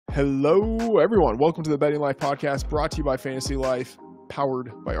Hello, everyone. Welcome to the Betting Life podcast, brought to you by Fantasy Life,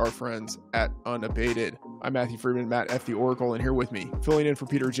 powered by our friends at Unabated. I'm Matthew Freedman, Matt F. the Oracle, and here with me, filling in for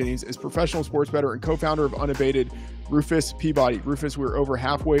Peter Jennings, is professional sports bettor and co-founder of Unabated, Rufus Peabody. Rufus, we're over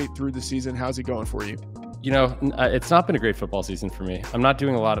halfway through the season. How's it going for you? You know, it's not been a great football season for me. I'm not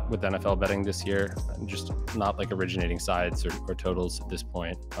doing a lot with NFL betting this year. I'm just not like originating sides or totals at this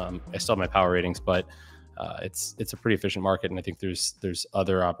point. I still have my power ratings, but it's a pretty efficient market, and I think there's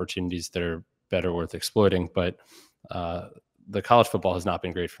other opportunities that are better worth exploiting. But the college football has not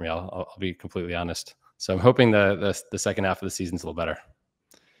been great for me. I'll be completely honest. So I'm hoping the second half of the season's a little better.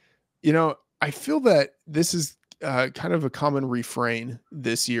 You know, I feel that this is kind of a common refrain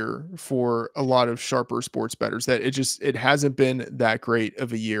this year for a lot of sharper sports bettors, that it hasn't been that great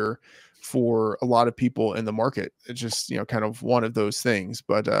of a year for a lot of people in the market. It's just, kind of one of those things,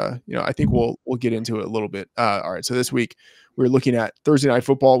 but I think we'll get into it a little bit. All right. So this week we're looking at Thursday Night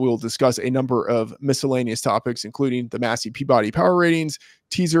Football. We'll discuss a number of miscellaneous topics, including the Massey-Peabody Power Ratings,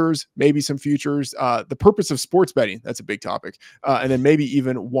 teasers, maybe some futures, the purpose of sports betting. That's a big topic. And then maybe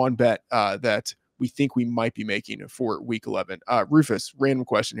even one bet that we think we might be making for week 11. Rufus, random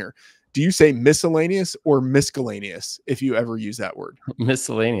question here. Do you say miscellaneous or miscellaneous if you ever use that word?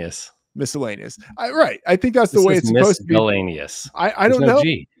 Miscellaneous. Miscellaneous. Right. I think that's the way it's supposed to be. Miscellaneous. I don't know.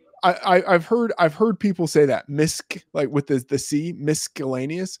 G. I've heard people say that like with the C,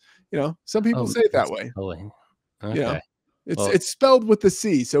 miscellaneous. Some people say it that way. Okay. It's spelled with the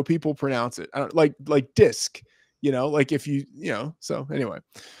C, so people pronounce it. I don't like disc. Like if So anyway,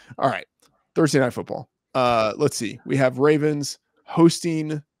 all right. Thursday Night Football. Let's see. We have Ravens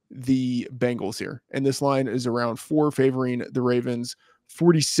hosting the Bengals here, and this line is around 4 favoring the Ravens.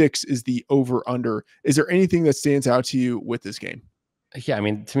 46 is the over/under. Is there anything that stands out to you with this game? Yeah, I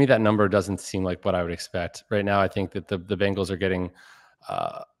mean, to me, that number doesn't seem like what I would expect. Right now, I think that the Bengals are getting,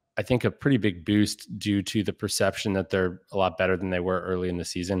 a pretty big boost due to the perception that they're a lot better than they were early in the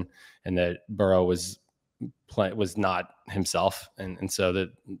season, and that Burrow was not himself, and so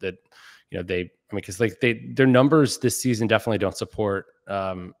that because their numbers this season definitely don't support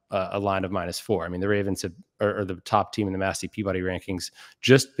a line of -4. I mean, the Ravens are the top team in the Massey-Peabody rankings.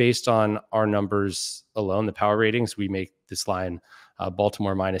 Just based on our numbers alone, the power ratings, we make this line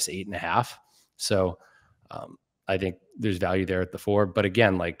Baltimore -8.5. So I think there's value there at the 4. But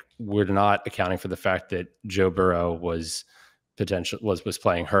again, we're not accounting for the fact that Joe Burrow was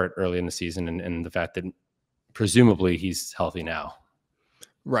playing hurt early in the season, and the fact that presumably he's healthy now.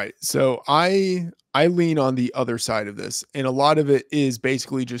 Right. So I lean on the other side of this, and a lot of it is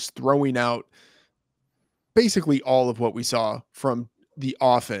basically just throwing out basically all of what we saw from the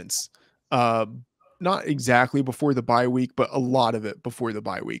offense. Not exactly before the bye week, but a lot of it before the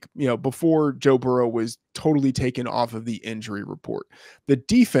bye week, before Joe Burrow was totally taken off of the injury report. The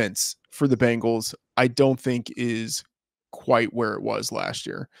defense for the Bengals, I don't think is quite where it was last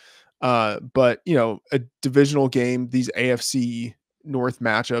year. But a divisional game, these AFC North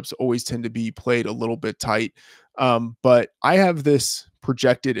matchups always tend to be played a little bit tight. But I have this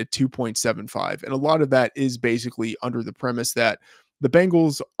projected at 2.75. And a lot of that is basically under the premise that the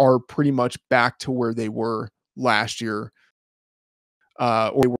Bengals are pretty much back to where they were last year,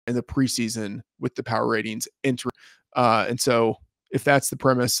 or they were in the preseason with the power ratings entry. And so if that's the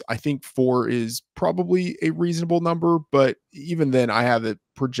premise, I think 4 is probably a reasonable number, but even then I have it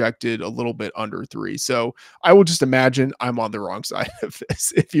projected a little bit under 3. So I will just imagine I'm on the wrong side of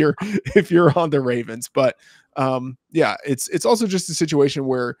this if you're on the Ravens. But yeah, it's also just a situation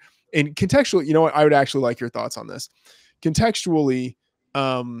where, in contextually, what, I would actually like your thoughts on this. Contextually,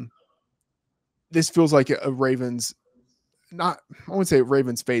 this feels like a Ravens, I wouldn't say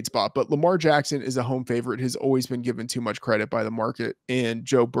Ravens fade spot, but Lamar Jackson is a home favorite, has always been given too much credit by the market, and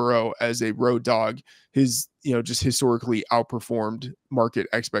Joe Burrow as a road dog has, just historically outperformed market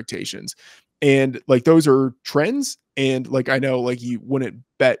expectations. And those are trends. And I know you wouldn't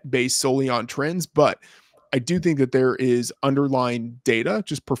bet based solely on trends, but I do think that there is underlying data,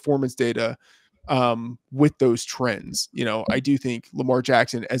 just performance data, with those trends. I do think Lamar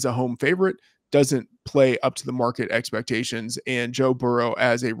Jackson as a home favorite doesn't play up to the market expectations, and Joe Burrow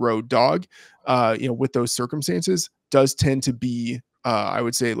as a road dog, with those circumstances, does tend to be, I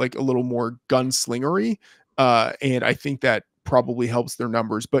would say, a little more gunslingery. And I think that probably helps their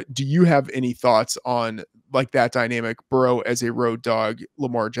numbers. But do you have any thoughts on that dynamic? Burrow as a road dog,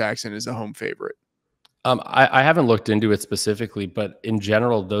 Lamar Jackson as a home favorite. I haven't looked into it specifically, but in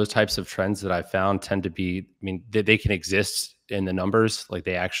general, those types of trends that I found tend to be, they can exist in the numbers.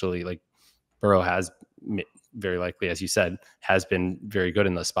 They actually, Burrow has very likely, as you said, has been very good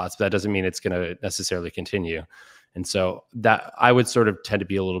in those spots, but that doesn't mean it's going to necessarily continue. And so that I would sort of tend to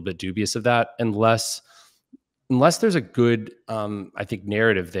be a little bit dubious of that, unless there's a good, I think,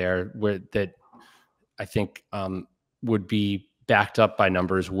 narrative there where that I think would be backed up by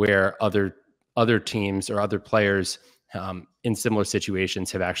numbers where other teams or other players in similar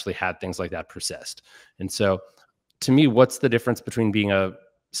situations have actually had things like that persist. And so, to me, what's the difference between being a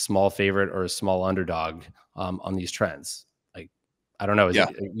small favorite or a small underdog on these trends? Like, I don't know. Is Yeah.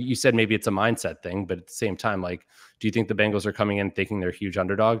 it, you said maybe it's a mindset thing, but at the same time, like, do you think the Bengals are coming in thinking they're huge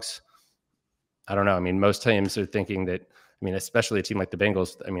underdogs? I don't know. I mean, most teams are thinking that, I mean, especially a team like the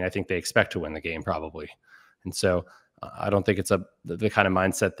Bengals, I mean, I think they expect to win the game probably. And so I don't think it's the kind of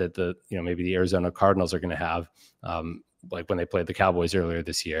mindset that maybe the Arizona Cardinals are going to have, like when they played the Cowboys earlier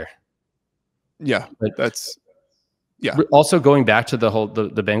this year. Yeah. But yeah. Also going back to the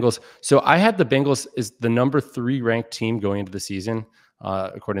Bengals. So I had the Bengals as the number 3 ranked team going into the season,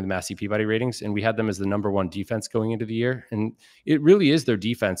 according to the Massey-Peabody ratings. And we had them as the number 1 defense going into the year. And it really is their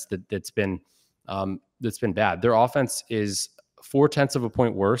defense that's been bad. Their offense is 0.4 of a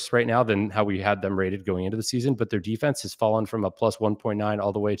point worse right now than how we had them rated going into the season, but their defense has fallen from a plus 1.9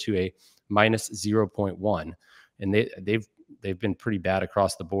 all the way to a minus 0.1. And they've been pretty bad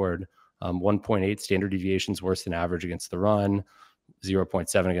across the board. 1.8 standard deviations worse than average against the run,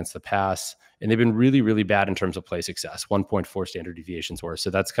 0.7 against the pass. And they've been really, really bad in terms of play success, 1.4 standard deviations worse. So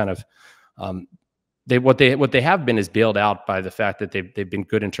that's kind of, what they have been is bailed out by the fact that they've been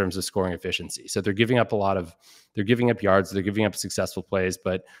good in terms of scoring efficiency. So they're giving up they're giving up yards, they're giving up successful plays,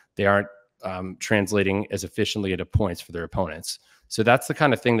 but they aren't translating as efficiently into points for their opponents. So that's the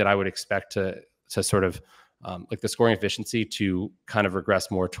kind of thing that I would expect to sort of like the scoring efficiency to kind of regress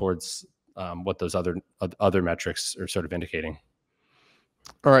more towards what those other metrics are sort of indicating.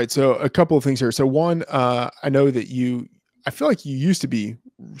 All right. So a couple of things here. So one, I know that I feel like you used to be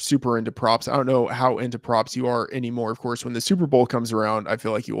super into props. I don't know how into props you are anymore. Of course, when the Super Bowl comes around, I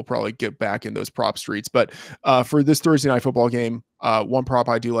feel like you will probably get back in those prop streets. But for this Thursday night football game, one prop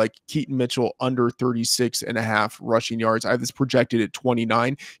I do like, Keaton Mitchell under 36.5 rushing yards. I have this projected at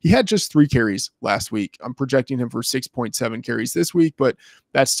 29. He had just 3 carries last week. I'm projecting him for 6.7 carries this week, but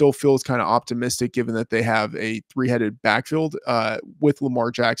that still feels kind of optimistic given that they have a 3-headed backfield with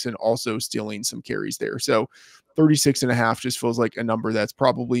Lamar Jackson also stealing some carries there. So 36.5 just feels like a number that's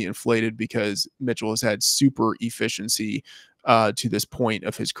probably inflated because Mitchell has had super efficiency to this point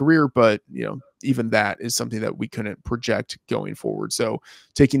of his career. But, even that is something that we couldn't project going forward. So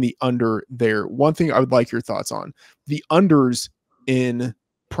taking the under there. One thing I would like your thoughts on the unders in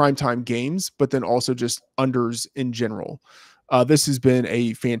primetime games, but then also just unders in general. This has been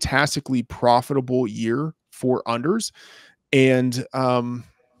a fantastically profitable year for unders. And,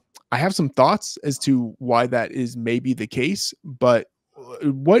 I have some thoughts as to why that is maybe the case, but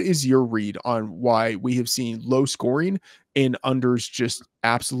what is your read on why we have seen low scoring and unders just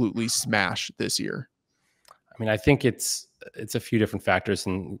absolutely smash this year? I mean, I think it's a few different factors,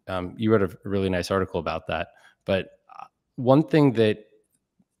 and you wrote a really nice article about that. But one thing that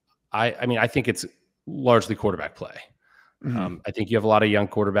I think it's largely quarterback play. Mm-hmm. I think you have a lot of young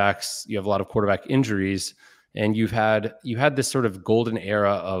quarterbacks, you have a lot of quarterback injuries, and you had this sort of golden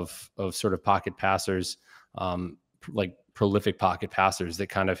era of sort of pocket passers, like prolific pocket passers that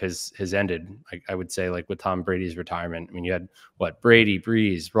kind of has ended. I would say, like with Tom Brady's retirement. I mean, you had Brady,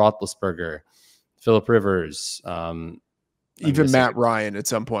 Breeze, Roethlisberger, Phillip Rivers, even Matt Ryan at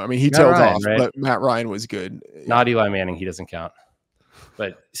some point. I mean, he Matt tailed Ryan, off, right? but Matt Ryan was good. Not Eli Manning, he doesn't count.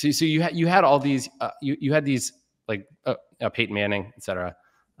 But so you had all these you had these like Peyton Manning, etc.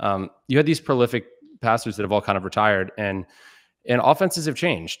 You had these prolific passers that have all kind of retired, and offenses have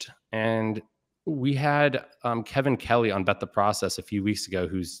changed. And we had Kevin Kelly on Bet the Process a few weeks ago,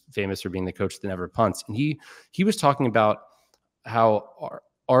 who's famous for being the coach that never punts, and he was talking about how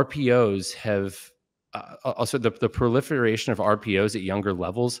RPOs have also the proliferation of RPOs at younger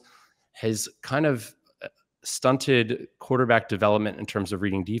levels has kind of stunted quarterback development in terms of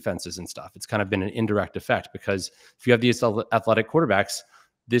reading defenses and stuff. It's kind of been an indirect effect, because if you have these athletic quarterbacks,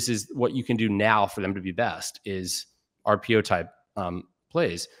 this is what you can do now for them to be best, is RPO type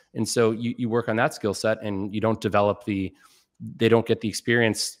plays. And so you work on that skill set, and you don't develop they don't get the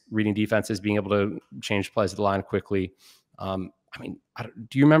experience reading defenses, being able to change plays at the line quickly. I mean,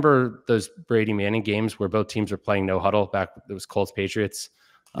 do you remember those Brady Manning games where both teams were playing no huddle back? It was Colts Patriots.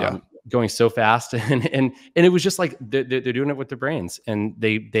 Yeah. Going so fast, and it was just like they're doing it with their brains, and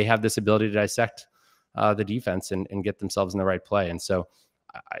they have this ability to dissect the defense and get themselves in the right play. And so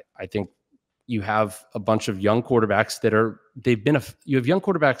I think you have a bunch of young quarterbacks you have young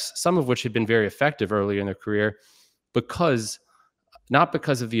quarterbacks, some of which have been very effective earlier in their career, because not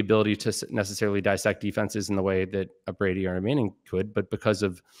because of the ability to necessarily dissect defenses in the way that a Brady or a Manning could, but because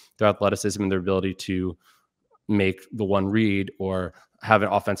of their athleticism and their ability to make the one read or have an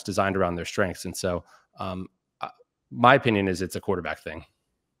offense designed around their strengths. And so my opinion is it's a quarterback thing.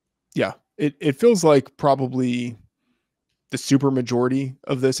 Yeah, it feels like probably the super majority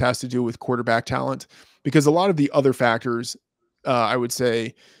of this has to do with quarterback talent, because a lot of the other factors, I would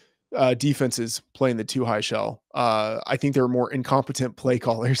say, defenses playing the too high shell. I think there are more incompetent play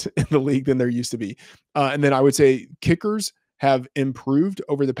callers in the league than there used to be. And then I would say kickers have improved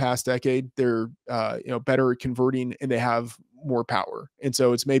over the past decade. They're better at converting and they have more power. And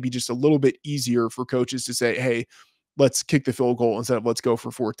so it's maybe just a little bit easier for coaches to say, hey, let's kick the field goal instead of let's go for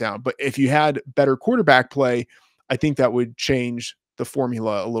fourth down. But if you had better quarterback play, I think that would change the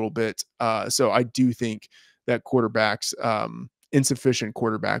formula a little bit. So I do think that quarterbacks, insufficient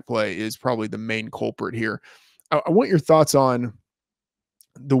quarterback play is probably the main culprit here. I want your thoughts on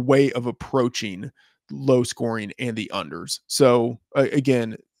the way of approaching low scoring and the unders. So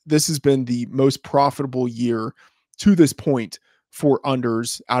again, this has been the most profitable year to this point for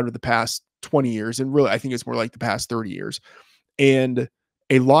unders out of the past 20 years. And really, I think it's more like the past 30 years. And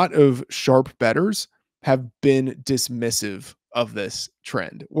a lot of sharp bettors have been dismissive of this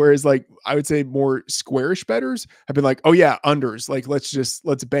trend. Whereas like, I would say more squarish bettors have been like, oh yeah, unders, like,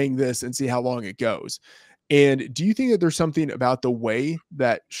 let's bang this and see how long it goes. And do you think that there's something about the way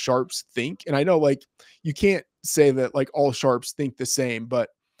that sharps think? And I know like you can't say that like all sharps think the same, but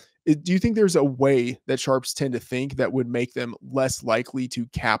do you think there's a way that sharps tend to think that would make them less likely to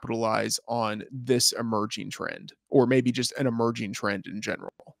capitalize on this emerging trend, or maybe just an emerging trend in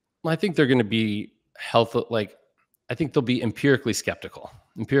general? Well, I think they're going to be I think they'll be empirical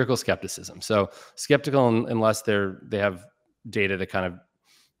skepticism. So skeptical unless they have data that kind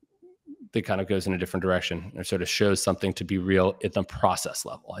of goes in a different direction or sort of shows something to be real at the process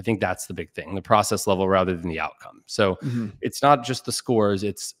level. I think that's the big thing, the process level rather than the outcome. So it's not just the scores,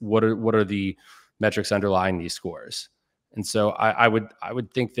 it's what are the metrics underlying these scores. And so I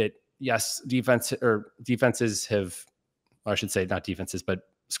would think that yes, defenses have, or I should say not defenses, but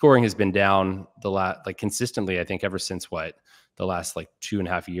scoring has been down consistently, I think ever since the last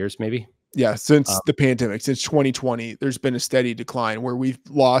 2.5 years, maybe. Yeah, since the pandemic, since 2020, there's been a steady decline where we've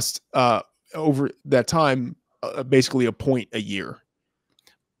lost over that time basically a point a year.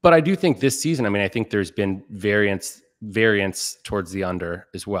 But I do think this season, I mean, I think there's been variance towards the under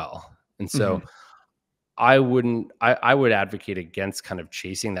as well. And so I would advocate against kind of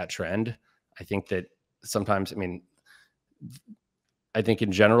chasing that trend. I think that sometimes, I think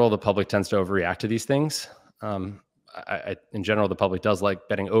in general, the public tends to overreact to these things. In general, the public does like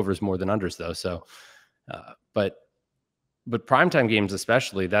betting overs more than unders, though. So, but primetime games,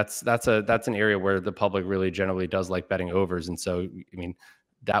 especially, that's an area where the public really generally does like betting overs, and so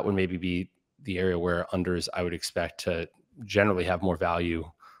that would maybe be the area where unders I would expect to generally have more value,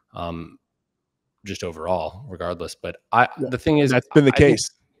 just overall, regardless. But the thing is, that's been the case.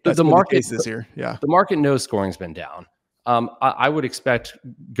 The market this year, yeah, the market knows scoring's been down. I would expect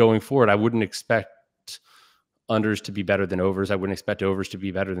going forward, I wouldn't expect unders to be better than overs. I wouldn't expect overs to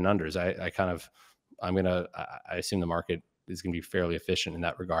be better than unders. I assume the market is going to be fairly efficient in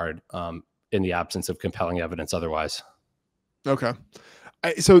that regard, in the absence of compelling evidence otherwise. Okay.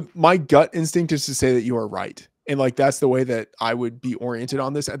 So my gut instinct is to say that you are right. And that's the way that I would be oriented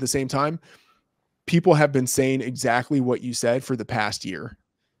on this. At the same time, people have been saying exactly what you said for the past year,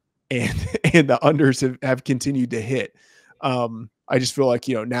 and the unders have continued to hit. I just feel like,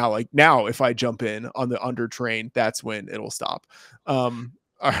 now if I jump in on the under train, that's when it'll stop. All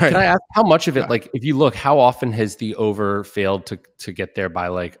right. Can I ask how much of it, if you look, how often has the over failed to get there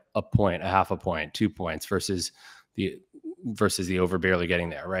by a point, a half a point, 2 points versus the over barely getting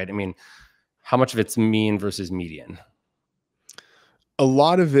there, right? How much of it's mean versus median? A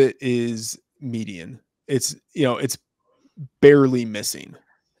lot of it is median. It's barely missing.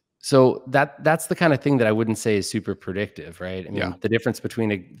 So that's the kind of thing that I wouldn't say is super predictive, right? The difference between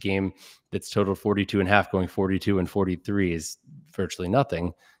a game that's total 42.5 going 42 and 43 is virtually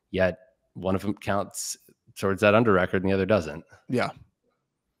nothing, yet one of them counts towards that under record and the other doesn't. Yeah.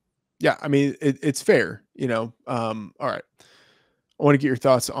 Yeah. It's fair, all right. I want to get your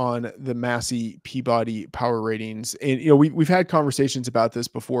thoughts on the Massey-Peabody Power Ratings. And, we've had conversations about this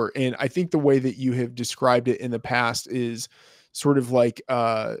before, and I think the way that you have described it in the past is sort of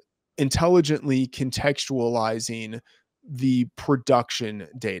intelligently contextualizing the production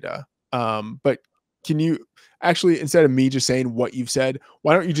data. But can you actually, instead of me just saying what you've said,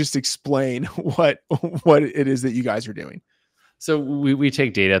 why don't you just explain what it is that you guys are doing? So we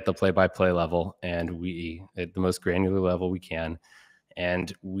take data at the play-by-play level, and we at the most granular level we can,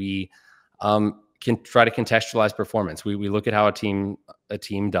 and we can try to contextualize performance. We look at how a team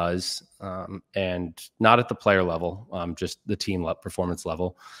does, and not at the player level, just the team performance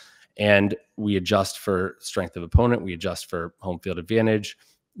level. And we adjust for strength of opponent. We adjust for home field advantage.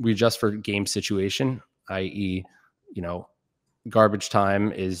 We adjust for game situation, i.e., garbage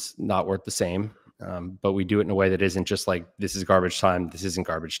time is not worth the same. But we do it in a way that isn't just like, this is garbage time, this isn't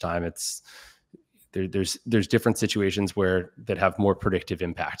garbage time. It's there's different situations that have more predictive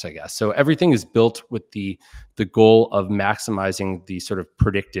impact, I guess. So everything is built with the goal of maximizing the sort of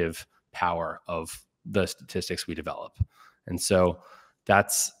predictive power of the statistics we develop. And so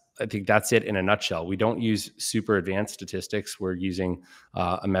I think that's it in a nutshell. We don't use super advanced statistics. We're using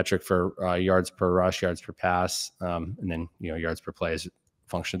a metric for yards per rush, yards per pass, and then yards per play is a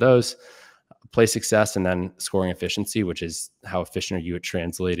function of those. Play success, and then scoring efficiency, which is how efficient are you at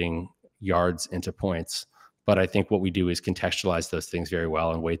translating yards into points. But I think what we do is contextualize those things very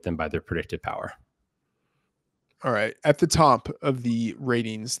well and weight them by their predictive power. All right. At the top of the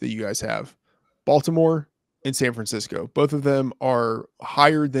ratings that you guys have, Baltimore and San Francisco, both of them are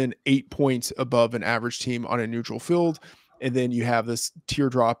higher than 8 points above an average team on a neutral field. And then you have this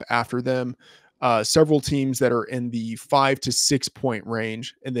teardrop after them. Several teams that are in the 5 to 6 point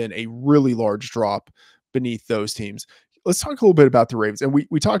range, and then a really large drop beneath those teams. Let's talk a little bit about the Ravens. And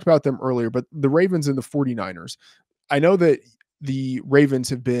we talked about them earlier, but the Ravens and the 49ers. I know that the Ravens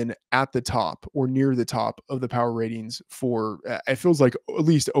have been at the top or near the top of the power ratings for, it feels like at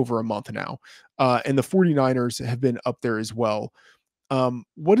least over a month now. And the 49ers have been up there as well.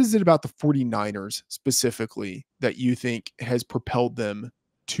 What is it about the 49ers specifically that you think has propelled them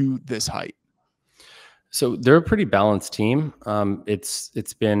to this height? So they're a pretty balanced team.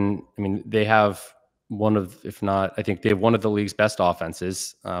 It's been, they have one of, if not, I think they have one of the league's best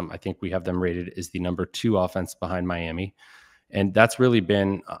offenses. I think we have them rated as the number 2 offense behind Miami. And that's really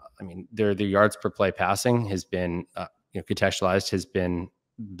been, their yards per play passing has been, contextualized, has been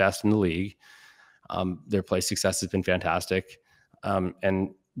best in the league. Their play success has been fantastic.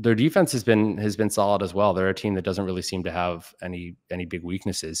 And their defense has been solid as well. They're a team that doesn't really seem to have any big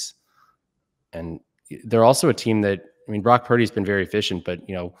weaknesses. And they're also a team that, Brock Purdy's been very efficient, but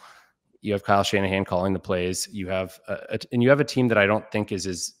you have Kyle Shanahan calling the plays. You have a team that I don't think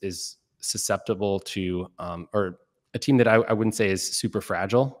is susceptible to, or a team that I wouldn't say is super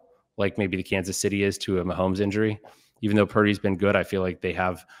fragile, like maybe the Kansas City is to a Mahomes injury. Even though Purdy's been good, I feel like they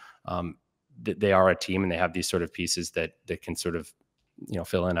have, they are a team and they have these sort of pieces that can sort of,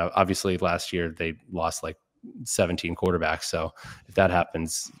 fill in. Obviously, last year they lost like 17 quarterbacks. So if that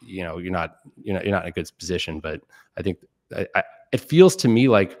happens, you're not in a good position. But I think it feels to me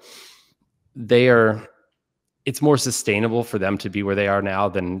like it's more sustainable for them to be where they are now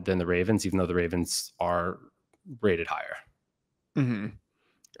than the Ravens, even though the Ravens are rated higher. Mm-hmm.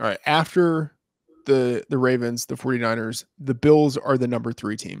 All right. After the Ravens, the 49ers, the Bills are the number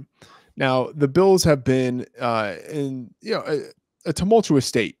 3 team. Now, the Bills have been in a tumultuous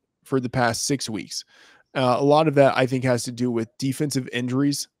state for the past 6 weeks. A lot of that, I think, has to do with defensive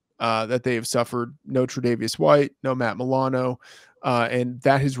injuries that they have suffered. No Tre'Davious White, no Matt Milano, and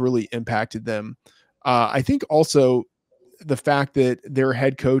that has really impacted them. I think also the fact that their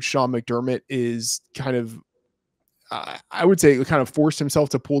head coach, Sean McDermott, is kind of, I would say, kind of forced himself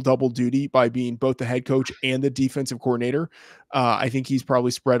to pull double duty by being both the head coach and the defensive coordinator. I think he's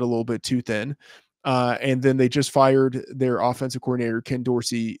probably spread a little bit too thin. And then they just fired their offensive coordinator, Ken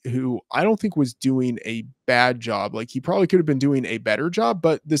Dorsey, who I don't think was doing a bad job. Like, he probably could have been doing a better job,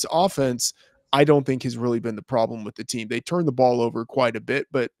 but this offense, I don't think has really been the problem with the team. They turned the ball over quite a bit,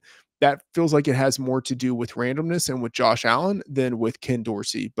 but that feels like it has more to do with randomness and with Josh Allen than with Ken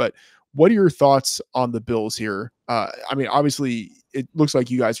Dorsey. But what are your thoughts on the Bills here? Obviously, it looks like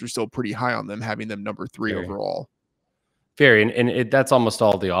you guys are still pretty high on them, having them number 3 overall. Very, and that's almost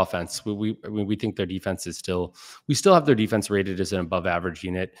all the offense. We think their defense is we still have their defense rated as an above average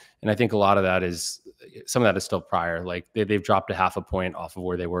unit, and I think a lot of that is, some of that is still prior. Like they've dropped a half a point off of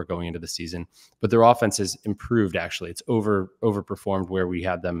where they were going into the season, but their offense has improved. Actually, it's overperformed where we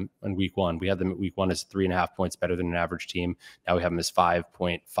had them in week 1. We had them at week 1 as 3.5 points better than an average team. Now we have them as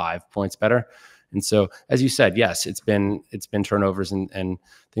 5.5 points better. And so, as you said, yes, it's been turnovers and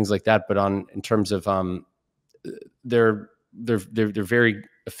things like that. But in terms of they're very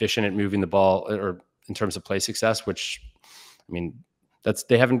efficient at moving the ball, or in terms of play success, which,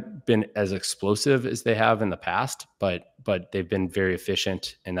 they haven't been as explosive as they have in the past, but they've been very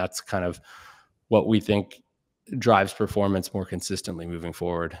efficient, and that's kind of what we think drives performance more consistently moving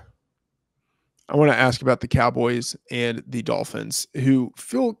forward. I want to ask about the Cowboys and the Dolphins, who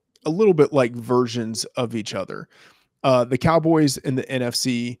feel a little bit like versions of each other. The Cowboys in the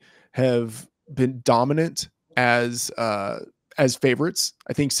NFC have been dominant as favorites.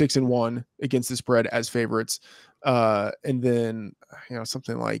 I think 6-1 against the spread as favorites. And then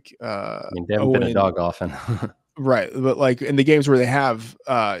something like I mean, they haven't been a Owen. dog often. Right. But like in the games where they have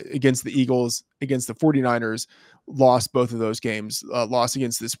against the Eagles, against the 49ers, lost both of those games, lost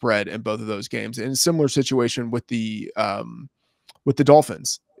against the spread in both of those games. And similar situation with the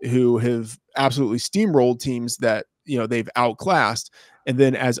Dolphins, who have absolutely steamrolled teams that they've outclassed, and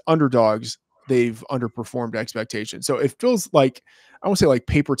then as underdogs, they've underperformed expectations. So it feels like, I won't say like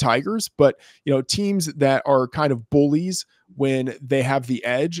paper tigers, but teams that are kind of bullies when they have the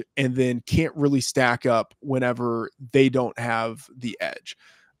edge, and then can't really stack up whenever they don't have the edge.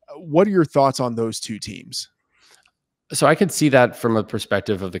 What are your thoughts on those two teams? So I could see that from a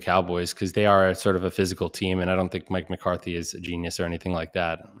perspective of the Cowboys, because they are a sort of a physical team, and I don't think Mike McCarthy is a genius or anything like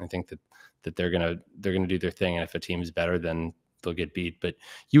that. I think that they're gonna do their thing, and if a team is better, then they'll get beat. But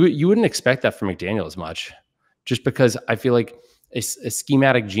you wouldn't expect that from McDaniel as much, just because I feel like a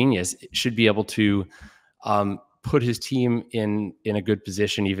schematic genius should be able to put his team in a good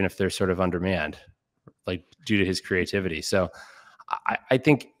position, even if they're sort of undermanned, like due to his creativity. So I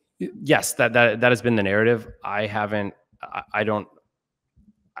think yes, that has been the narrative. I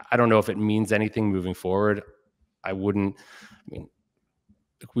don't know if it means anything moving forward. I mean,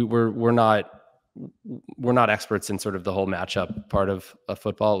 we're not experts in sort of the whole matchup part of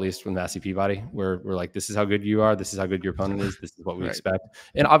football, at least with Massey-Peabody. We're like, this is how good you are. This is how good your opponent is. This is what we expect.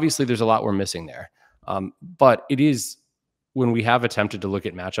 And obviously there's a lot we're missing there. But it is, when we have attempted to look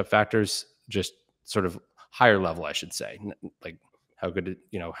at matchup factors, just sort of higher level, I should say, like how good,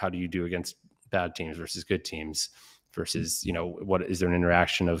 how do you do against bad teams versus good teams versus, what is there an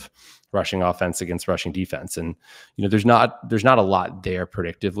interaction of rushing offense against rushing defense? And, there's not a lot there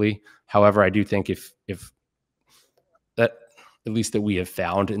predictively. However, I do think if that, at least that we have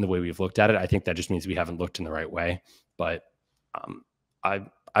found in the way we've looked at it, I think that just means we haven't looked in the right way. But I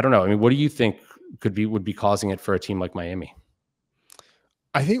don't know. I mean, what do you think would be causing it for a team like Miami?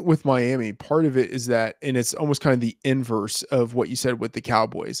 I think with Miami, part of it is that, and it's almost kind of the inverse of what you said with the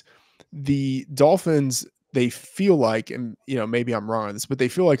Cowboys. The Dolphins, they feel like, and maybe I'm wrong on this, but they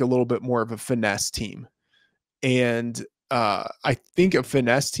feel like a little bit more of a finesse team. And I think a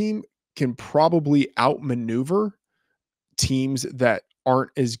finesse team can probably outmaneuver teams that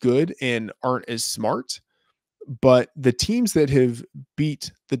aren't as good and aren't as smart. But the teams that have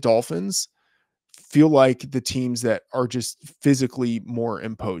beat the Dolphins feel like the teams that are just physically more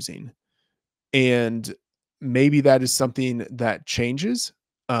imposing. And maybe that is something that changes.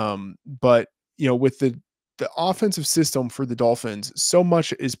 But with the offensive system for the Dolphins, so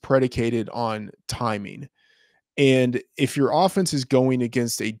much is predicated on timing. And if your offense is going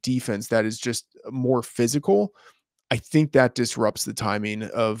against a defense that is just more physical, I think that disrupts the timing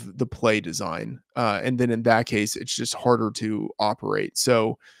of the play design. And then in that case, it's just harder to operate.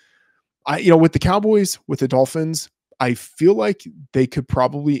 So with the Cowboys, with the Dolphins, I feel like they could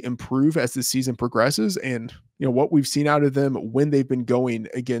probably improve as the season progresses. And, what we've seen out of them when they've been going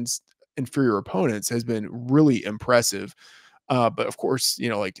against inferior opponents has been really impressive. But of course,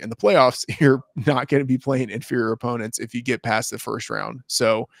 like in the playoffs, you're not going to be playing inferior opponents if you get past the first round.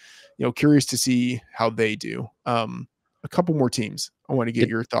 So, curious to see how they do. A couple more teams I want to get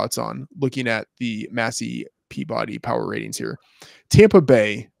your thoughts on, looking at the Massey-Peabody Power Ratings here. Tampa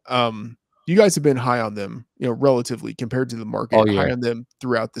Bay, you guys have been high on them, relatively compared to the market, high on them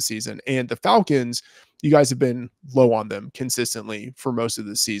throughout the season. And the Falcons, you guys have been low on them consistently for most of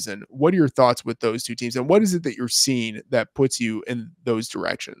the season. What are your thoughts with those two teams? And what is it that you're seeing that puts you in those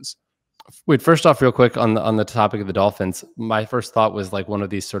directions? Wait, first off, real quick on the topic of the Dolphins, my first thought was like one of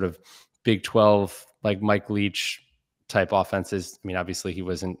these sort of Big 12, like Mike Leach type offenses. I mean, obviously he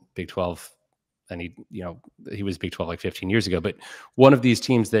wasn't Big 12 and he was Big 12 like 15 years ago, but one of these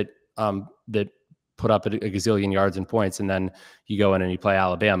teams that put up a gazillion yards and points, and then you go in and you play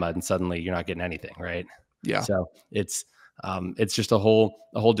Alabama and suddenly you're not getting anything, right? Yeah. So it's just a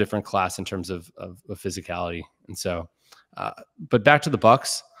whole different class in terms of physicality. And so, but back to the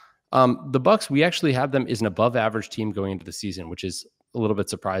Bucs. The Bucs, we actually have them as an above average team going into the season, which is a little bit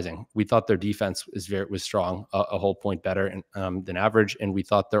surprising. We thought their defense was strong, a whole point better than average. And we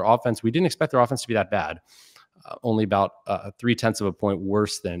thought their offense, we didn't expect their offense to be that bad. Only about 0.3 of a point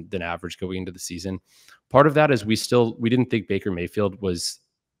worse than average going into the season. Part of that is we didn't think Baker Mayfield was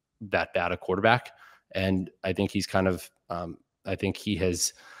that bad a quarterback. And I think he's kind of, I think he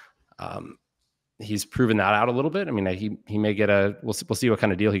has, he's proven that out a little bit. I mean, he may get we'll see what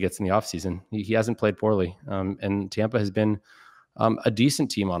kind of deal he gets in the offseason. He hasn't played poorly. And Tampa has been a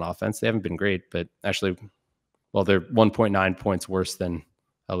decent team on offense. They haven't been great, but actually well, they're 1.9 points worse than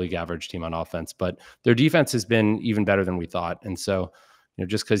a league average team on offense, but their defense has been even better than we thought. And so,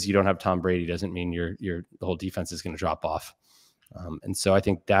 just because you don't have Tom Brady doesn't mean the whole defense is going to drop off. And so I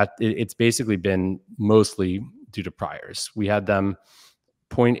think that it's basically been mostly due to priors. We had them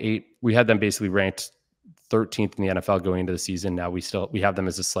 0.8. We had them basically ranked 13th in the NFL going into the season. Now we have them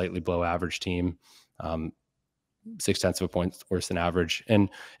as a slightly below average team, 0.6 of a point worse than average. And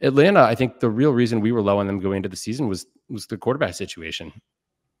Atlanta, I think the real reason we were low on them going into the season was the quarterback situation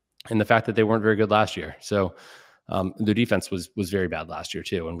and the fact that they weren't very good last year. So their defense was very bad last year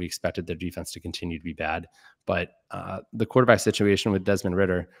too, and we expected their defense to continue to be bad. But the quarterback situation with Desmond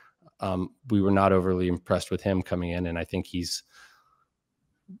Ridder, we were not overly impressed with him coming in, and I think he's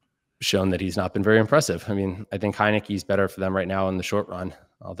shown that he's not been very impressive. I mean, I think Heineke's better for them right now in the short run,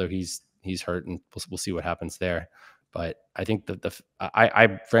 although he's hurt, and we'll see what happens there. But I think that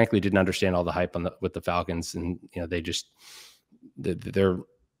I frankly didn't understand all the hype with the Falcons, and they just their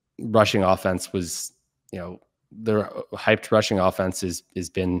rushing offense was their hyped rushing offense has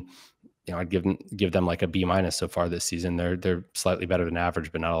been I'd give them like a B- so far this season. They're slightly better than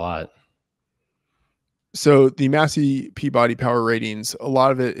average, but not a lot. So the Massey-Peabody Power Ratings, a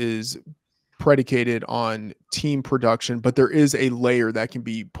lot of it is predicated on team production, but there is a layer that can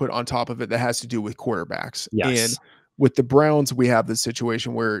be put on top of it that has to do with quarterbacks. Yes. And with the Browns, we have this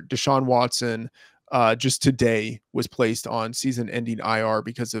situation where Deshaun Watson just today was placed on season-ending IR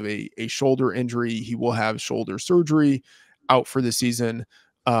because of a shoulder injury. He will have shoulder surgery, out for the season.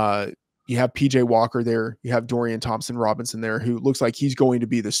 You have PJ Walker there. You have Dorian Thompson-Robinson there, who looks like he's going to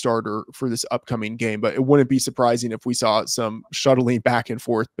be the starter for this upcoming game. But it wouldn't be surprising if we saw some shuttling back and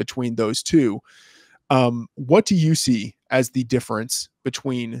forth between those two. What do you see as the difference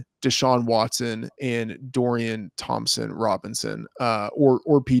between Deshaun Watson and Dorian Thompson-Robinson, or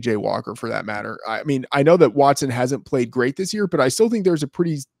PJ Walker for that matter? I mean, I know that Watson hasn't played great this year, but I still think there's a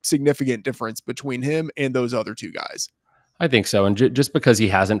pretty significant difference between him and those other two guys. I think so. And just because he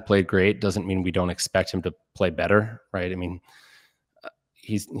hasn't played great doesn't mean we don't expect him to play better, right? I mean,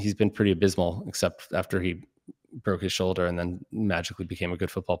 he's been pretty abysmal, except after he broke his shoulder and then magically became a good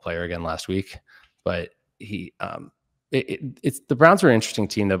football player again last week. But it's the Browns are an interesting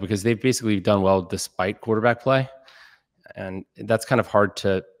team though, because they've basically done well despite quarterback play, and that's kind of hard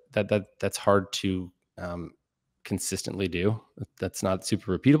to that's hard to consistently do. That's not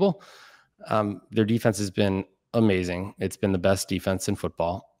super repeatable. Their defense has been amazing. It's been the best defense in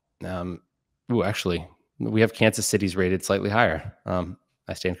football. Actually, we have Kansas City's rated slightly higher.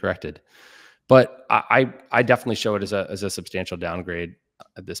 I stand corrected, but I definitely show it as a substantial downgrade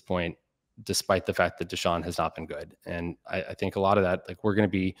at this point, despite the fact that Deshaun has not been good. And I think a lot of that, like we're going to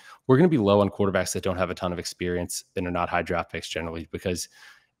be low on quarterbacks that don't have a ton of experience and are not high draft picks generally, because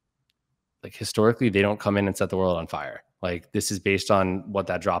like historically they don't come in and set the world on fire. Like this is based on what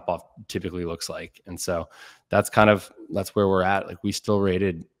that drop off typically looks like. And so that's where we're at. Like we still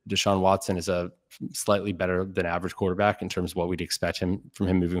rated Deshaun Watson as a slightly better than average quarterback in terms of what we'd expect from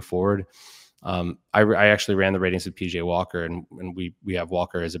him moving forward. I actually ran the ratings with PJ Walker, and we have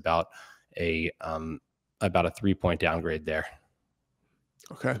Walker as about a 3-point downgrade there.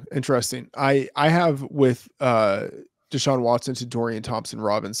 Okay. Interesting. I have with Deshaun Watson to Dorian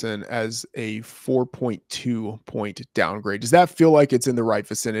Thompson-Robinson as a 4.2 point downgrade. Does that feel like it's in the right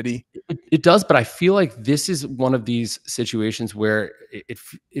vicinity? It does, but I feel like this is one of these situations where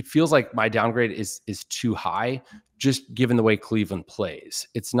it feels like my downgrade is too high, just given the way Cleveland plays.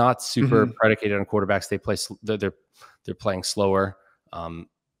 It's not super predicated on quarterbacks. They're playing slower.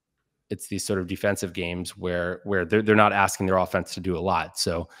 It's these sort of defensive games where they're not asking their offense to do a lot.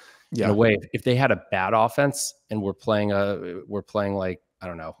 So in a way, if they had a bad offense and we're playing like, I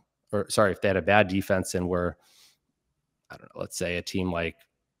don't know, or sorry, if they had a bad defense and let's say a team like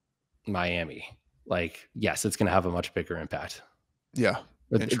Miami, like, yes, it's going to have a much bigger impact. Yeah.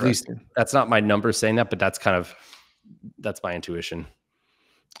 At least that's not my numbers saying that, but that's my intuition.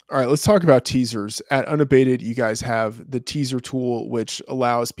 All right, let's talk about teasers. At Unabated, you guys have the teaser tool, which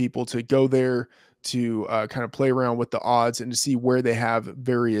allows people to go there to kind of play around with the odds and to see where they have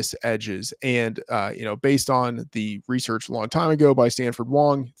various edges. And, based on the research a long time ago by Stanford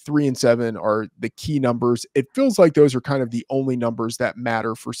Wong, 3 and 7 are the key numbers. It feels like those are kind of the only numbers that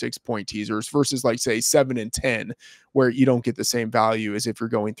matter for 6-point teasers versus like, say, 7 and 10, where you don't get the same value as if you're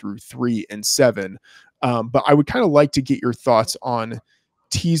going through 3 and 7. But I would kind of like to get your thoughts on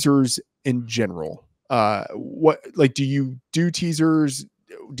teasers in general. Do you do teasers?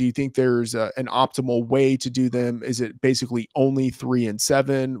 Do you think there's an optimal way to do them? Is it basically only 3 and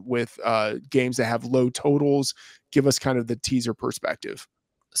 7 with games that have low totals? Give us kind of the teaser perspective.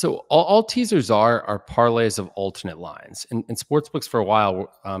 So all teasers are parlays of alternate lines, and sportsbooks for a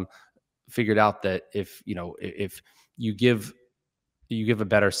while figured out that if you give a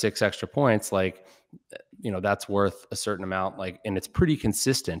better 6 extra points, like that's worth a certain amount, like, and it's pretty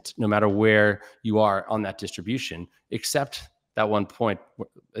consistent no matter where you are on that distribution, except that 1 point,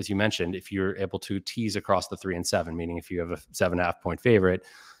 as you mentioned, if you're able to tease across the 3 and 7, meaning if you have a 7.5 point favorite,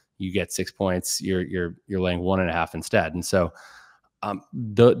 you get 6 points, you're laying 1.5 instead. And so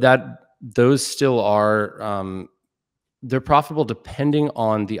those still are they're profitable depending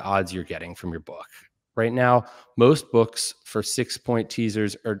on the odds you're getting from your book. Right now, most books for 6 point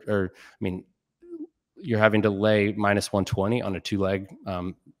teasers are, I mean, you're having to lay minus 120 on a 2-leg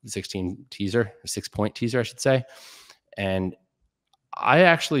 16 teaser, 6 point teaser, I should say. And I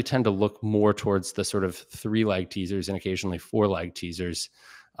actually tend to look more towards the sort of 3-leg teasers and occasionally 4-leg teasers,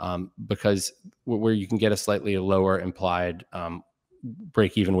 because where you can get a slightly lower implied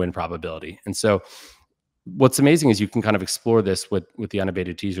break-even win probability. And so what's amazing is you can kind of explore this with the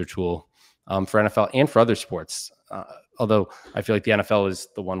Unabated teaser tool for NFL and for other sports. Although I feel like the NFL is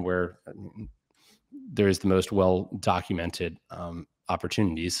the one where there is the most well documented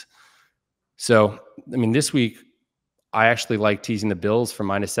opportunities. So, I mean, this week I actually like teasing the Bills from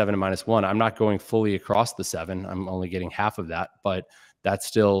 -7 to -1. I'm not going fully across the 7. I'm only getting half of that, but that's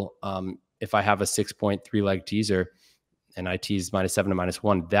still, if I have a 6 point 3-leg teaser and I tease -7 to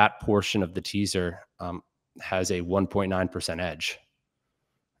 -1, that portion of the teaser has a 1.9% edge.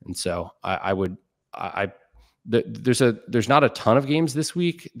 And so there's not a ton of games this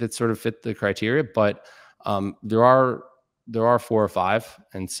week that sort of fit the criteria, but there are 4 or 5.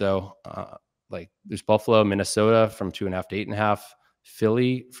 And so like there's Buffalo, Minnesota from 2.5 to 8.5,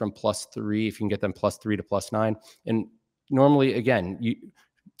 Philly from +3, if you can get them +3 to +9. And normally, again,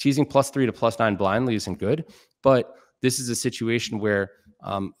 teasing +3 to +9 blindly isn't good, but this is a situation where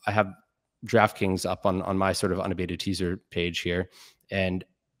I have DraftKings up on my sort of Unabated teaser page here, and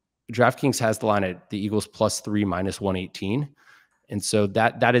DraftKings has the line at the Eagles +3 -118, and so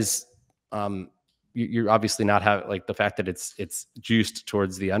that is you're obviously not having, like, the fact that it's juiced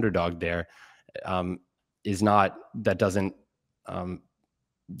towards the underdog there is not, that doesn't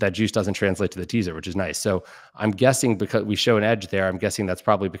that juice doesn't translate to the teaser, which is nice. So I'm guessing because we show an edge there, I'm guessing that's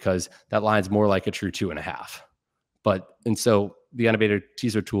probably because that line's more like a true 2.5. And so the Unabated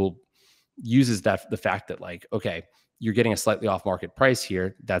teaser tool uses the fact that, like, okay, you're getting a slightly off market price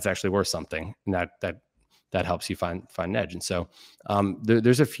here. That's actually worth something. And that helps you find an edge. And so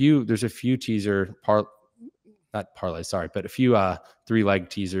there's a few teaser not parlays, sorry, but a few 3-leg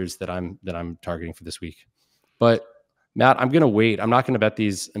teasers that I'm targeting for this week. But Matt, I'm going to wait. I'm not going to bet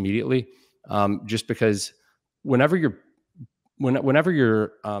these immediately, just because whenever you're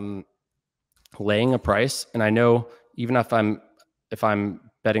laying a price, and I know even if I'm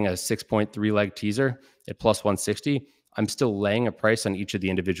betting a 6.3-leg teaser at +160, I'm still laying a price on each of the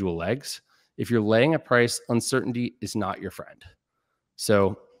individual legs. If you're laying a price, uncertainty is not your friend.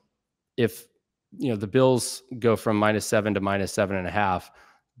 So if the Bills go from -7 to -7.5,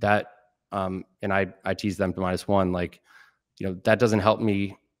 that and I tease them to -1, like, that doesn't help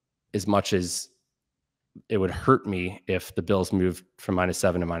me as much as it would hurt me if the Bills moved from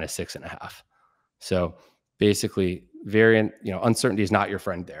 -7 to -6.5. So basically, uncertainty is not your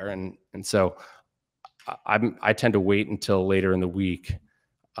friend there, and so I tend to wait until later in the week,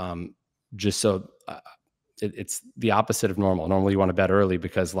 just so it's the opposite of normal. Normally, you want to bet early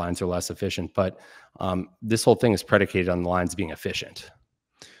because lines are less efficient, but this whole thing is predicated on the lines being efficient.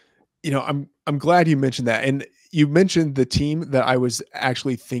 I'm glad you mentioned that, and you mentioned the team that I was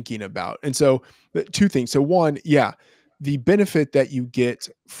actually thinking about, and so 2 things. So one, yeah, the benefit that you get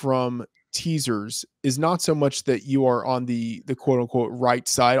from teasers is not so much that you are on the quote unquote right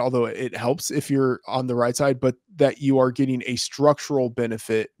side, although it helps if you're on the right side, but that you are getting a structural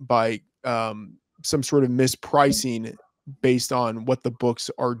benefit by some sort of mispricing based on what the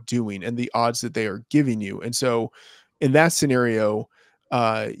books are doing and the odds that they are giving you. And so in that scenario,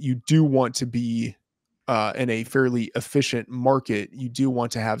 you do want to be in a fairly efficient market. You do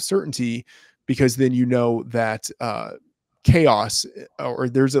want to have certainty, because then that chaos, or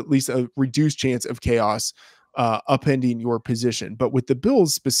there's at least a reduced chance of chaos upending your position. But with the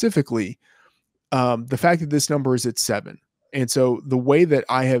Bills specifically, the fact that this number is at 7, and so the way that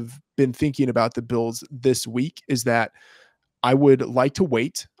I have been thinking about the Bills this week is that I would like to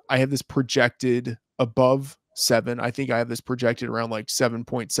wait. I have this projected above 7. I think I have this projected around like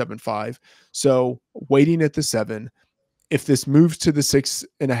 7.75. So waiting at the 7. If this moves to the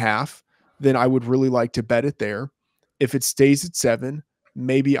 6.5, then I would really like to bet it there. If it stays at 7,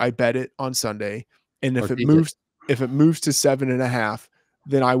 maybe I bet it on Sunday. And if it moves to 7.5,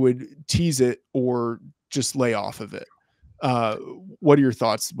 then I would tease it or just lay off of it. What are your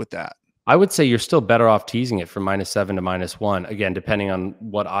thoughts with that? I would say you're still better off teasing it from -7 to -1, again, depending on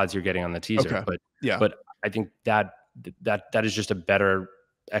what odds you're getting on the teaser. Okay. Yeah. But I think that is just a better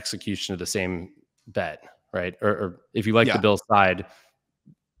execution of the same bet, right? Or if you like the Yeah. Bills side,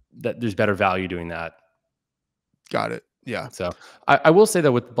 that there's better value doing that. Got it. Yeah. So I will say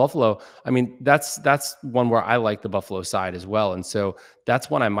that with Buffalo, I mean, that's one where I like the Buffalo side as well. And so that's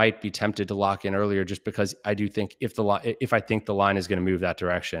one I might be tempted to lock in earlier, just because I do think if I think the line is going to move that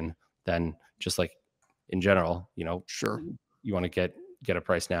direction, then just like in general, Sure. you want to get a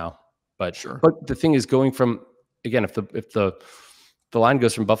price now. But Sure. the thing is, going from, again, if the line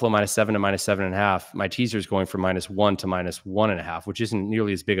goes from Buffalo -7 to -7.5, my teaser is going from -1 to -1.5, which isn't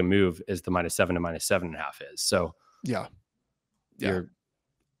nearly as big a move as the -7 to -7.5 is. So Yeah. Yeah.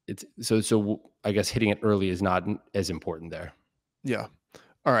 it's so I guess hitting it early is not as important there. Yeah.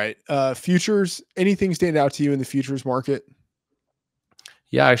 All right. Futures, anything stand out to you in the futures market?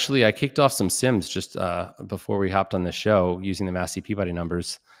 Yeah, actually, I kicked off some sims just before we hopped on the show using the Massey-Peabody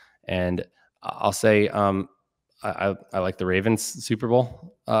numbers, and I'll say I like the Ravens Super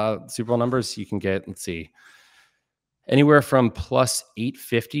Bowl numbers. You can get, let's see, anywhere from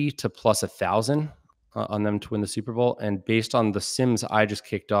 +850 to +1,000 on them to win the Super Bowl. And based on the sims I just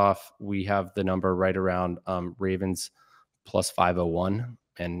kicked off, we have the number right around Ravens +501.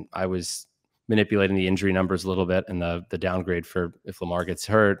 And I was manipulating the injury numbers a little bit and the downgrade for if Lamar gets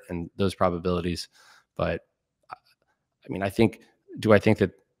hurt and those probabilities. But I mean, do I think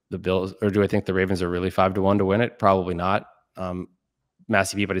that the Bills, or do I think the Ravens are really 5-1 to win it? Probably not.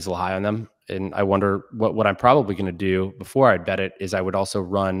 Massey-Peabody's a little high on them. And I wonder what I'm probably going to do before I bet it is I would also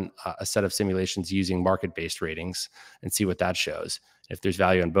run a set of simulations using market-based ratings and see what that shows. If there's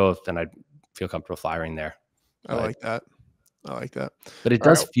value in both, then I'd feel comfortable firing there. I like that. But it All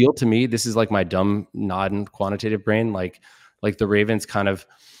does right. feel to me, this is like my dumb non-quantitative brain, like the Ravens kind of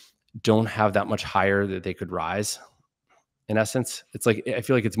don't have that much higher that they could rise. In essence, it's like, I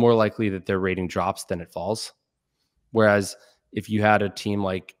feel like it's more likely that their rating drops than it falls. Whereas if you had a team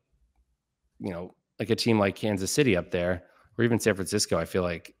like Kansas City up there, or even San Francisco, I feel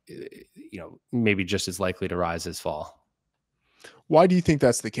like, maybe just as likely to rise as fall. Why do you think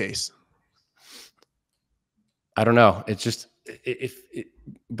that's the case? I don't know. It's just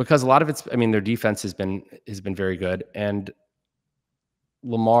because a lot of it's, I mean, their defense has been very good, and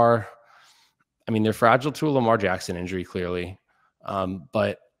Lamar, I mean, they're fragile to a Lamar Jackson injury, clearly.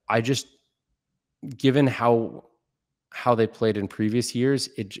 But I just, given how they played in previous years,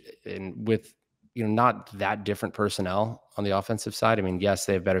 and with, not that different personnel on the offensive side. I mean, yes,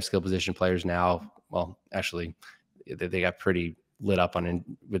 they have better skill position players now. Well, actually, they got pretty lit up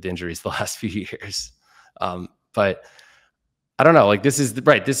with injuries the last few years. But I don't know. Like, this is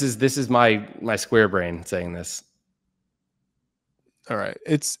right. This is my square brain saying this. All right.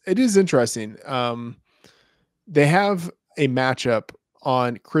 It is interesting. They have a matchup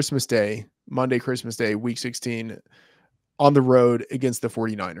on Christmas Day, Monday, Christmas Day, week 16, on the road against the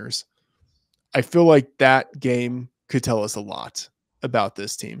 49ers. I feel like that game could tell us a lot about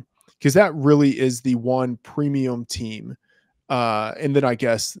this team, because that really is the one premium team. And then I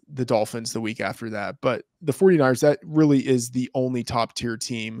guess the Dolphins the week after that. But the 49ers, that really is the only top tier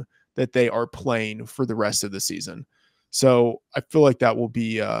team that they are playing for the rest of the season. So I feel like that will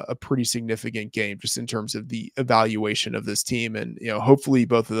be a pretty significant game just in terms of the evaluation of this team. And, hopefully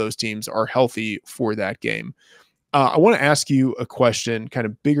both of those teams are healthy for that game. I want to ask you a question, kind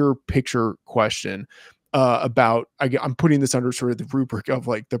of bigger picture question about, I'm putting this under sort of the rubric of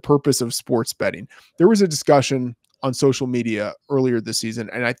like the purpose of sports betting. There was a discussion on social media earlier this season,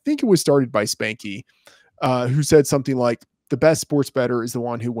 and I think it was started by Spanky, who said something like, the best sports bettor is the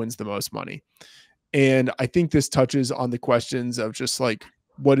one who wins the most money. And I think this touches on the questions of just like,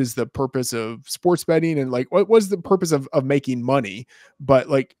 what is the purpose of sports betting, and like, what was the purpose of making money? But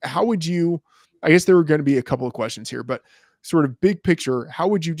like, how would you, I guess there were going to be a couple of questions here, but sort of big picture, how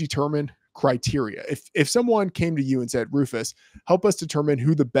would you determine criteria? If someone came to you and said, Rufus, help us determine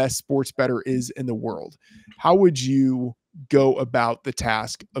who the best sports bettor is in the world, how would you go about the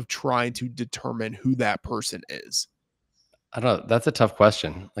task of trying to determine who that person is? I don't know. That's a tough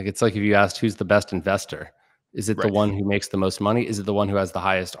question. Like, it's like if you asked who's the best investor, is it the Right. one who makes the most money? Is it the one who has the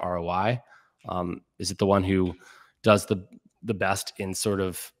highest ROI? Is it the one who does the best in sort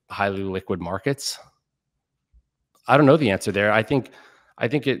of highly liquid markets? I don't know the answer there. I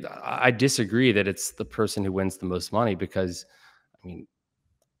disagree that it's the person who wins the most money, because, I mean,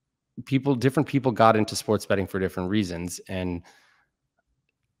 different people got into sports betting for different reasons. And,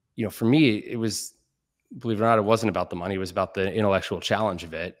 for me, it was believe it or not, it wasn't about the money. It was about the intellectual challenge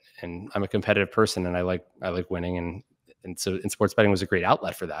of it. And I'm a competitive person, and I like winning. And so sports betting was a great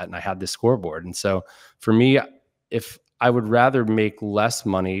outlet for that. And I had this scoreboard. And so for me, if I would rather make less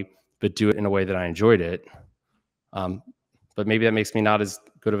money, but do it in a way that I enjoyed it. But maybe that makes me not as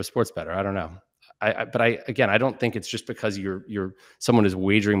good of a sports bettor. I don't know. But I don't think it's just because you're someone who's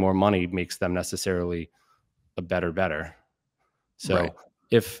wagering more money makes them necessarily a better bettor. So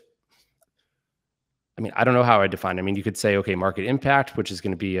Right. I don't know how I define it. I mean, you could say, okay, market impact, which is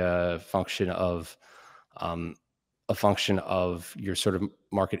going to be a function of your sort of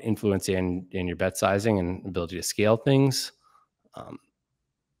market influence and your bet sizing and ability to scale things.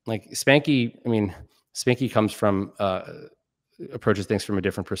 Like Spanky, Spanky comes from approaches things from a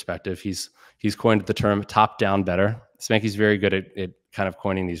different perspective. He's coined the term top-down bettor. Spanky's very good at kind of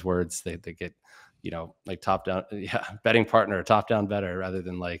coining these words. They get, like top-down, betting partner, top-down bettor, rather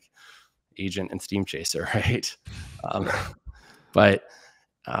than like agent and steam chaser, right? But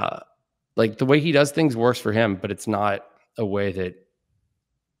like the way he does things works for him, but it's not a way that,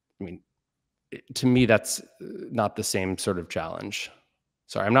 to me, that's not the same sort of challenge.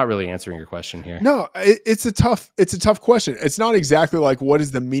 Sorry, I'm not really answering your question here. No, it's a tough question. It's not exactly like what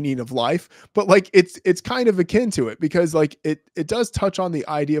is the meaning of life, but like it's kind of akin to it, because like it does touch on the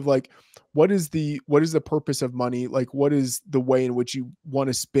idea of like what is the purpose of money? Like what is the way in which you want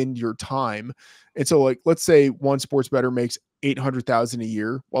to spend your time? And so like let's say one sports bettor makes 800,000 a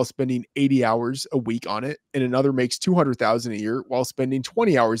year while spending 80 hours a week on it, and another makes 200,000 a year while spending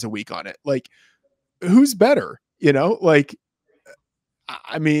 20 hours a week on it. Like who's better? Like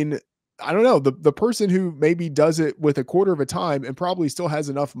I mean, I don't know. The person who maybe does it with a quarter of a time and probably still has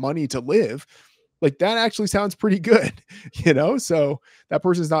enough money to live, like that actually sounds pretty good, So that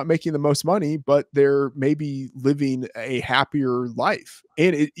person's not making the most money, but they're maybe living a happier life.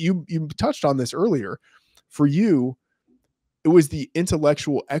 And you touched on this earlier. For you, it was the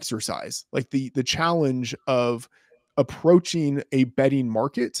intellectual exercise, like the challenge of approaching a betting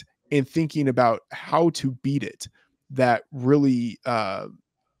market and thinking about how to beat it, that really kind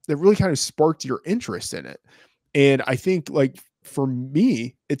of sparked your interest in it. And I think like for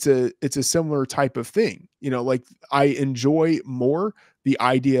me, it's a similar type of thing. Like I enjoy more the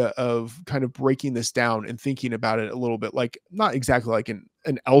idea of kind of breaking this down and thinking about it a little bit, like not exactly like an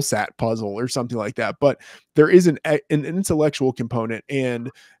LSAT puzzle or something like that, but there is an intellectual component, and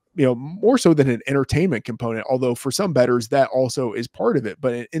more so than an entertainment component, although for some bettors that also is part of it,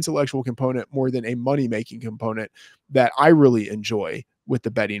 but an intellectual component more than a money-making component that I really enjoy with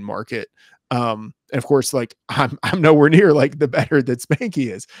the betting market. And of course, like I'm nowhere near like the bettor that Spanky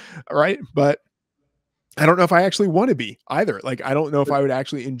is. All right. But I don't know if I actually want to be either. Like, I don't know if I would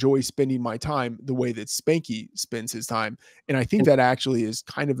actually enjoy spending my time the way that Spanky spends his time. And I think that actually is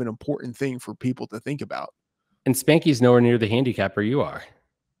kind of an important thing for people to think about. And Spanky's nowhere near the handicapper you are.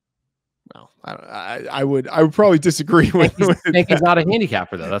 Well, I would probably disagree with Spanky's not a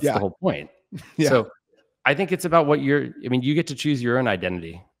handicapper though. That's the whole point. Yeah. So I think it's about you get to choose your own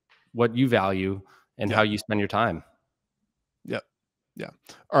identity, what you value, and how you spend your time. Yep. Yeah.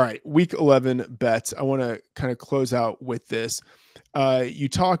 All right. Week 11 bets. I want to kind of close out with this. You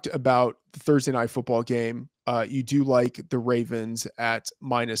talked about the Thursday night football game. You do like the Ravens at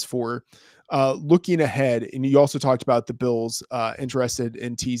 -4. Looking ahead, and you also talked about the Bills, interested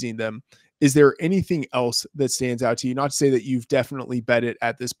in teasing them. Is there anything else that stands out to you? Not to say that you've definitely bet it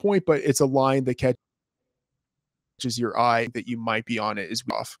at this point, but it's a line that catches your eye that you might be on it is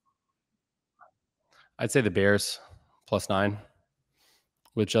off. I'd say the Bears +9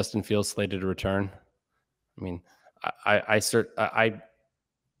 with Justin Fields slated to return. I mean, I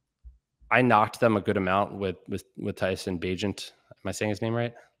knocked them a good amount with Tyson Bagent. Am I saying his name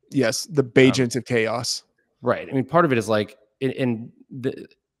right? Yes, the Bagent of chaos. Right. I mean, part of it is like,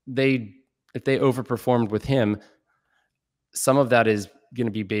 if they overperformed with him, some of that is going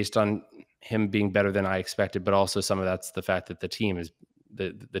to be based on him being better than I expected, but also some of that's the fact that the team is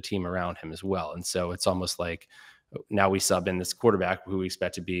the team around him as well. And so it's almost like now we sub in this quarterback who we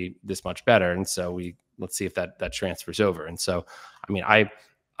expect to be this much better. And so let's see if that transfers over. And so, I mean,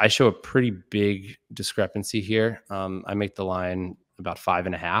 I show a pretty big discrepancy here. I make the line about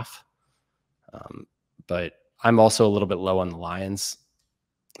 5.5. But I'm also a little bit low on the Lions.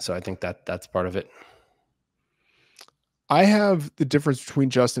 So I think that's part of it. I have the difference between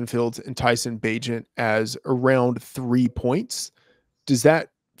Justin Fields and Tyson Bagent as around 3 points. Does that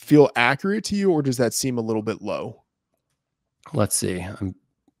feel accurate to you, or does that seem a little bit low? Let's see. I'm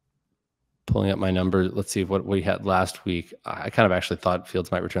pulling up my number. Let's see what we had last week. I kind of actually thought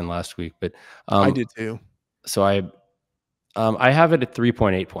Fields might return last week, but I did too. So I have it at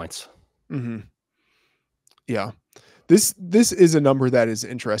 3.8 points. Mm-hmm. Yeah. This is a number that is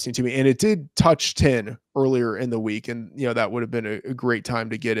interesting to me, and it did touch 10 earlier in the week, and that would have been a great time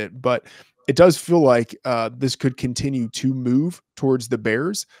to get it. But it does feel like this could continue to move towards the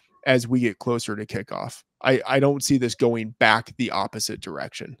Bears as we get closer to kickoff. I don't see this going back the opposite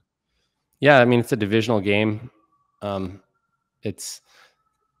direction. Yeah, I mean, it's a divisional game. It's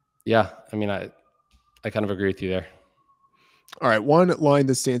yeah. I mean, I kind of agree with you there. All right, one line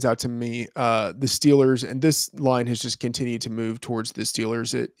that stands out to me, the Steelers, and this line has just continued to move towards the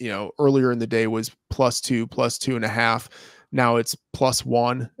Steelers. It, earlier in the day was +2, +2.5. Now it's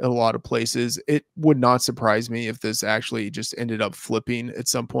 +1 in a lot of places. It would not surprise me if this actually just ended up flipping at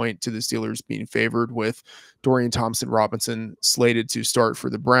some point to the Steelers being favored, with Dorian Thompson-Robinson slated to start for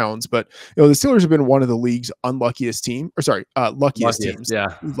the Browns. But the Steelers have been one of the league's luckiest teams.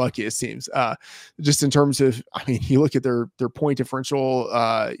 Yeah. Luckiest teams. Just in terms of, I mean, you look at their point differential,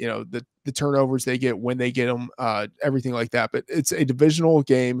 the turnovers they get when they get them, everything like that. But it's a divisional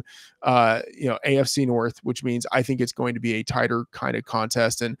game, AFC North, which means I think it's going to be a tighter kind of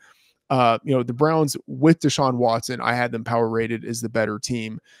contest. And the Browns with Deshaun Watson, I had them power rated as the better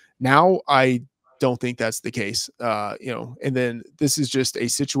team. Now I don't think that's the case. And then this is just a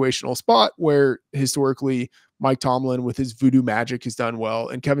situational spot where historically Mike Tomlin with his voodoo magic has done well,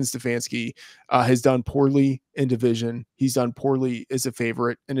 and Kevin Stefanski has done poorly in division. He's done poorly as a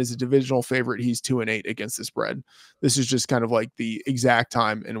favorite, and as a divisional favorite, he's 2-8 against the spread. This is just kind of like the exact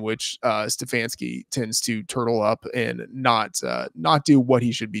time in which Stefanski tends to turtle up and not do what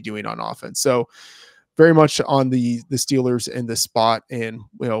he should be doing on offense. So very much on the Steelers in this spot. And,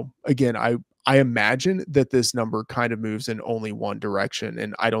 again, I imagine that this number kind of moves in only one direction,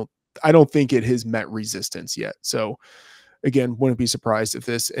 and I don't think it has met resistance yet. So again, wouldn't be surprised if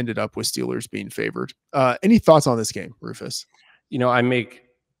this ended up with Steelers being favored. Any thoughts on this game, Rufus? I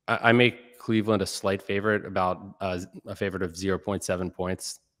make Cleveland a slight favorite, about a favorite of 0.7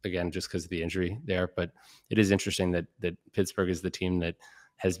 points, again, just because of the injury there. But it is interesting that Pittsburgh is the team that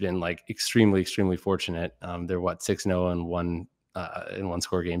has been like extremely, extremely fortunate. They're 6-0 and one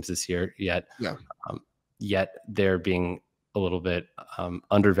score games this year, yet they're being a little bit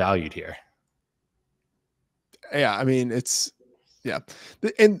undervalued here. Yeah, I mean, and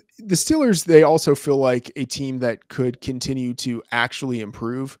the Steelers, they also feel like a team that could continue to actually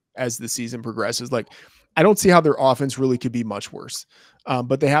improve as the season progresses. Like, I don't see how their offense really could be much worse,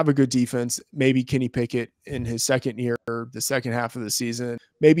 but they have a good defense. Maybe Kenny Pickett in his second year, the second half of the season,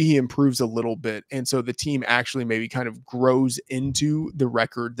 maybe he improves a little bit. And so the team actually maybe kind of grows into the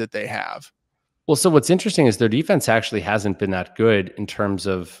record that they have. Well, so what's interesting is their defense actually hasn't been that good in terms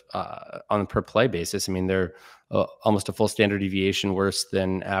of on a per play basis. I mean, they're almost a full standard deviation worse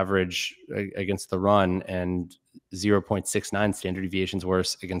than average against the run, and 0.69 standard deviations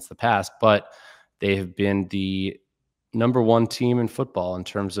worse against the pass. But they have been the number one team in football in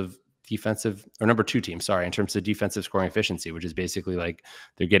terms of defensive, or number two team, sorry, in terms of defensive scoring efficiency, which is basically like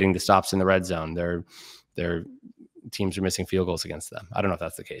they're getting the stops in the red zone. They're teams are missing field goals against them. I don't know if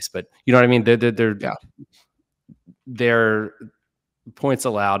that's the case, but you know what I mean? Their points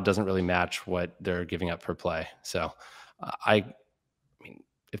allowed doesn't really match what they're giving up per play. So I mean,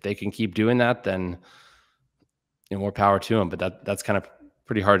 if they can keep doing that, then more power to them, but that's kind of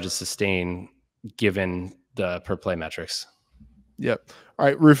pretty hard to sustain given the per play metrics. Yep. All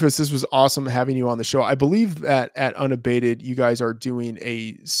right, Rufus, this was awesome having you on the show. I believe that at Unabated, you guys are doing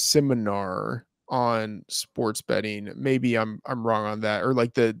a seminar on sports betting. Maybe I'm wrong on that, or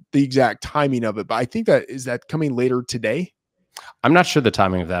like the exact timing of it, but I think is that coming later today? I'm not sure the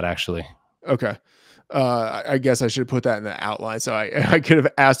timing of that, actually. Okay. I guess I should put that in the outline. So I could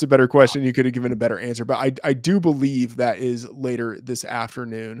have asked a better question. You could have given a better answer, but I do believe that is later this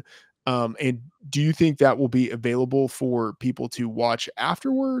afternoon. And do you think that will be available for people to watch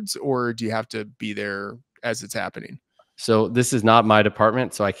afterwards, or do you have to be there as it's happening? So this is not my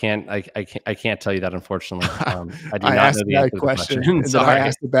department, so I can't tell you that, unfortunately. I do I not asked know the that answer question, to the and then I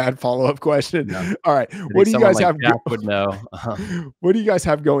asked a bad follow-up question. No. All right, what do you guys have? Would know. What do you guys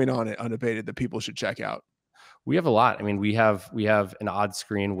have going on at Unabated that people should check out? We have a lot. I mean, we have an odd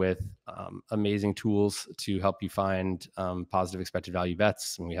screen with amazing tools to help you find positive expected value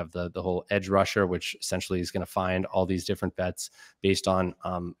bets. And we have the whole edge rusher, which essentially is going to find all these different bets based on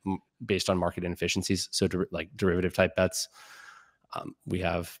market inefficiencies. So like derivative type bets. We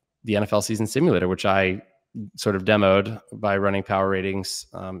have the NFL season simulator, which I sort of demoed by running power ratings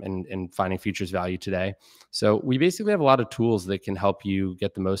and finding futures value today. So we basically have a lot of tools that can help you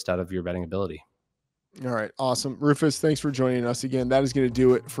get the most out of your betting ability. All right. Awesome. Rufus, thanks for joining us again. That is going to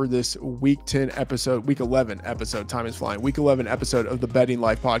do it for this week 10 episode, week 11 episode. Time is flying. Week 11 episode of the Betting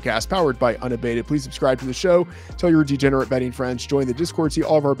Life podcast powered by Unabated. Please subscribe to the show. Tell your degenerate betting friends. Join the Discord. See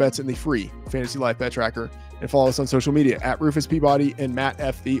all of our bets in the free Fantasy Life Bet Tracker. And follow us on social media at Rufus Peabody and Matt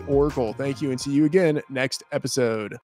F. the Oracle. Thank you and see you again next episode.